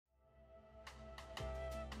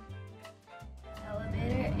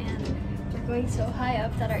going so high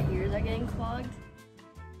up that our ears are getting clogged.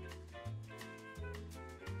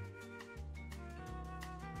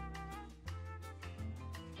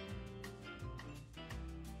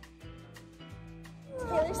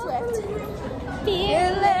 Taylor Swift.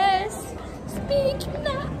 Fearless, speak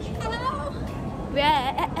now.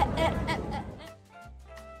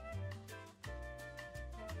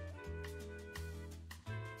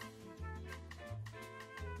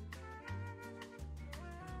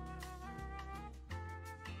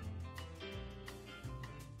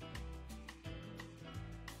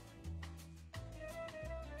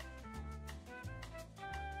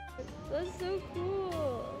 That's so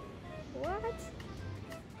cool. What?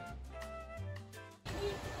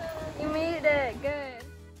 You made it. Good.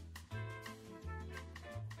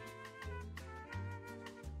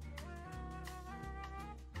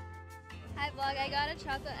 Hi vlog, I got a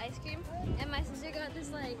chocolate ice cream and my sister got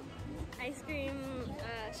this like ice cream,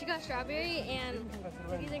 she got strawberry and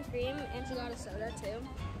cookies and cream, and she got a soda too.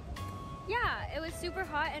 Yeah, it was super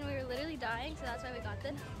hot and we were literally dying, so that's why we got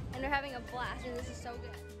this. And we're having a blast and this is so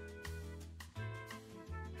good.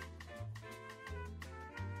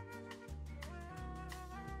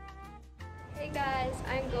 Hey guys,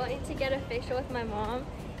 I'm going to get a facial with my mom,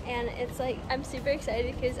 and it's like, I'm super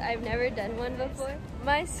excited because I've never done one before.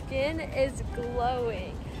 My skin is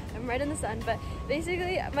glowing. I'm right in the sun, but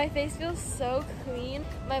basically my face feels so clean.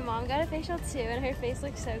 My mom got a facial too and her face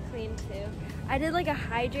looks so clean too. I did like a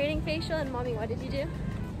hydrating facial, and mommy, what did you do?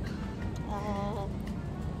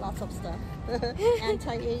 Lots of stuff.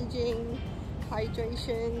 Anti-aging,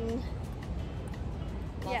 hydration.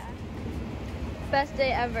 Yeah. Best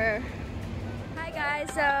day ever. Hi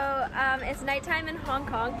guys, so it's nighttime in Hong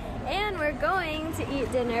Kong and we're going to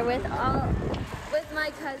eat dinner with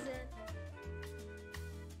my cousin.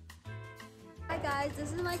 Hi guys,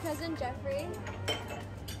 this is my cousin Jeffrey.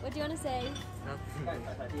 What do you want to say?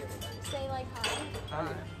 Say like hi.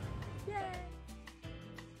 Hi. Yay.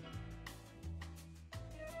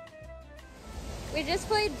 We just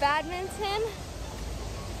played badminton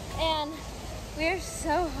and we're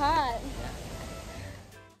so hot.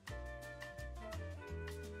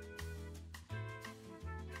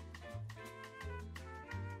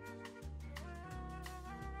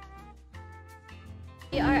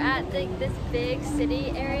 We are at like this big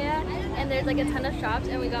city area and there's like a ton of shops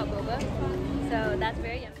and we got boba, so that's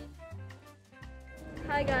very yummy.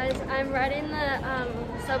 Hi guys, I'm riding the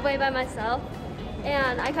subway by myself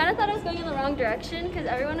and I kind of thought I was going in the wrong direction because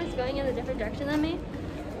everyone was going in a different direction than me,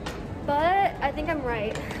 but I think I'm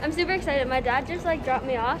right. I'm super excited. My dad just like dropped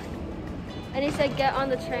me off and he said get on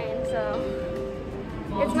the train, so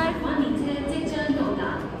it's my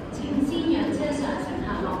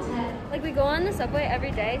like we go on the subway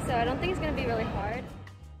every day, so I don't think it's gonna be really hard.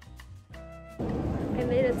 I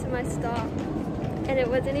made it to my stop and it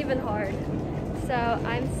wasn't even hard. So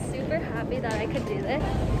I'm super happy that I could do this.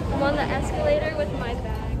 I'm on the escalator with my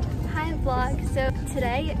bag. Hi vlog. So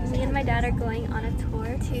today me and my dad are going on a tour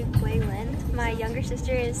to Guilin. My younger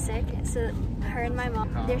sister is sick, so her and my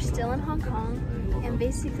mom, they're still in Hong Kong, and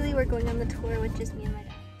basically we're going on the tour with just me and my dad.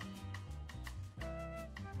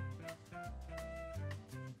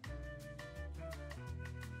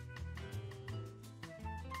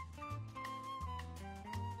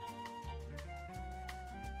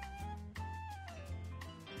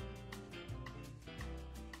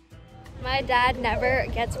 My dad never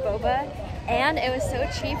gets boba, and it was so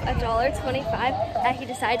cheap, $1.25, that he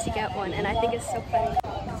decided to get one, and I think it's so funny.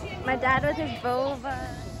 My dad with his boba.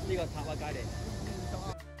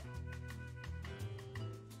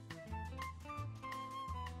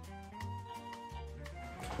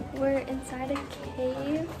 We're inside a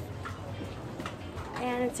cave,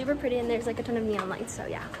 and it's super pretty, and there's like a ton of neon lights, so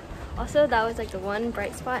yeah. Also, that was like the one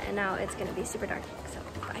bright spot, and now it's gonna be super dark, so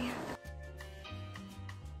bye.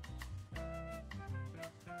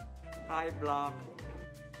 Hi vlog.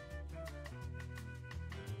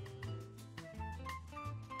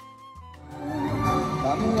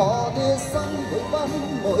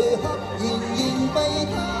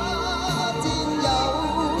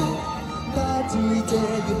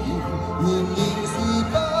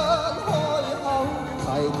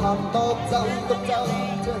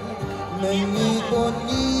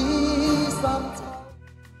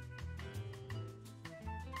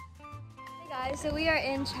 Guys, so we are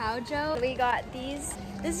in Chaozhou. We got these.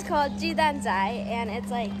 This is called jidan zai, and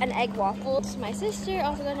it's like an egg waffle. My sister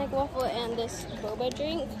also got an egg waffle and this boba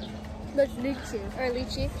drink. That's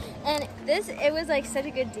lychee. And this, it was like such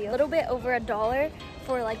a good deal. A little bit over $1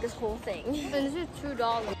 for like this whole thing. And this is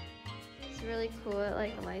 $2. It's really cool. It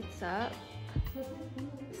like lights up.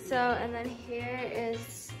 So, and then here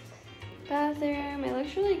is bathroom. It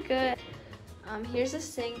looks really good. Here's the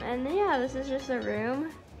sink, and yeah, this is just a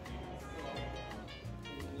room.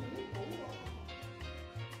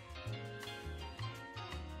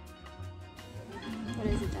 What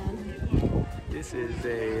is it, Dad? This is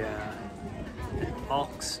a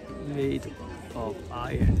box made of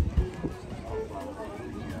iron,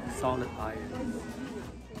 solid iron.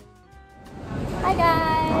 Hi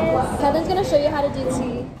guys! Kevin's gonna show you how to do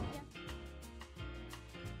tea.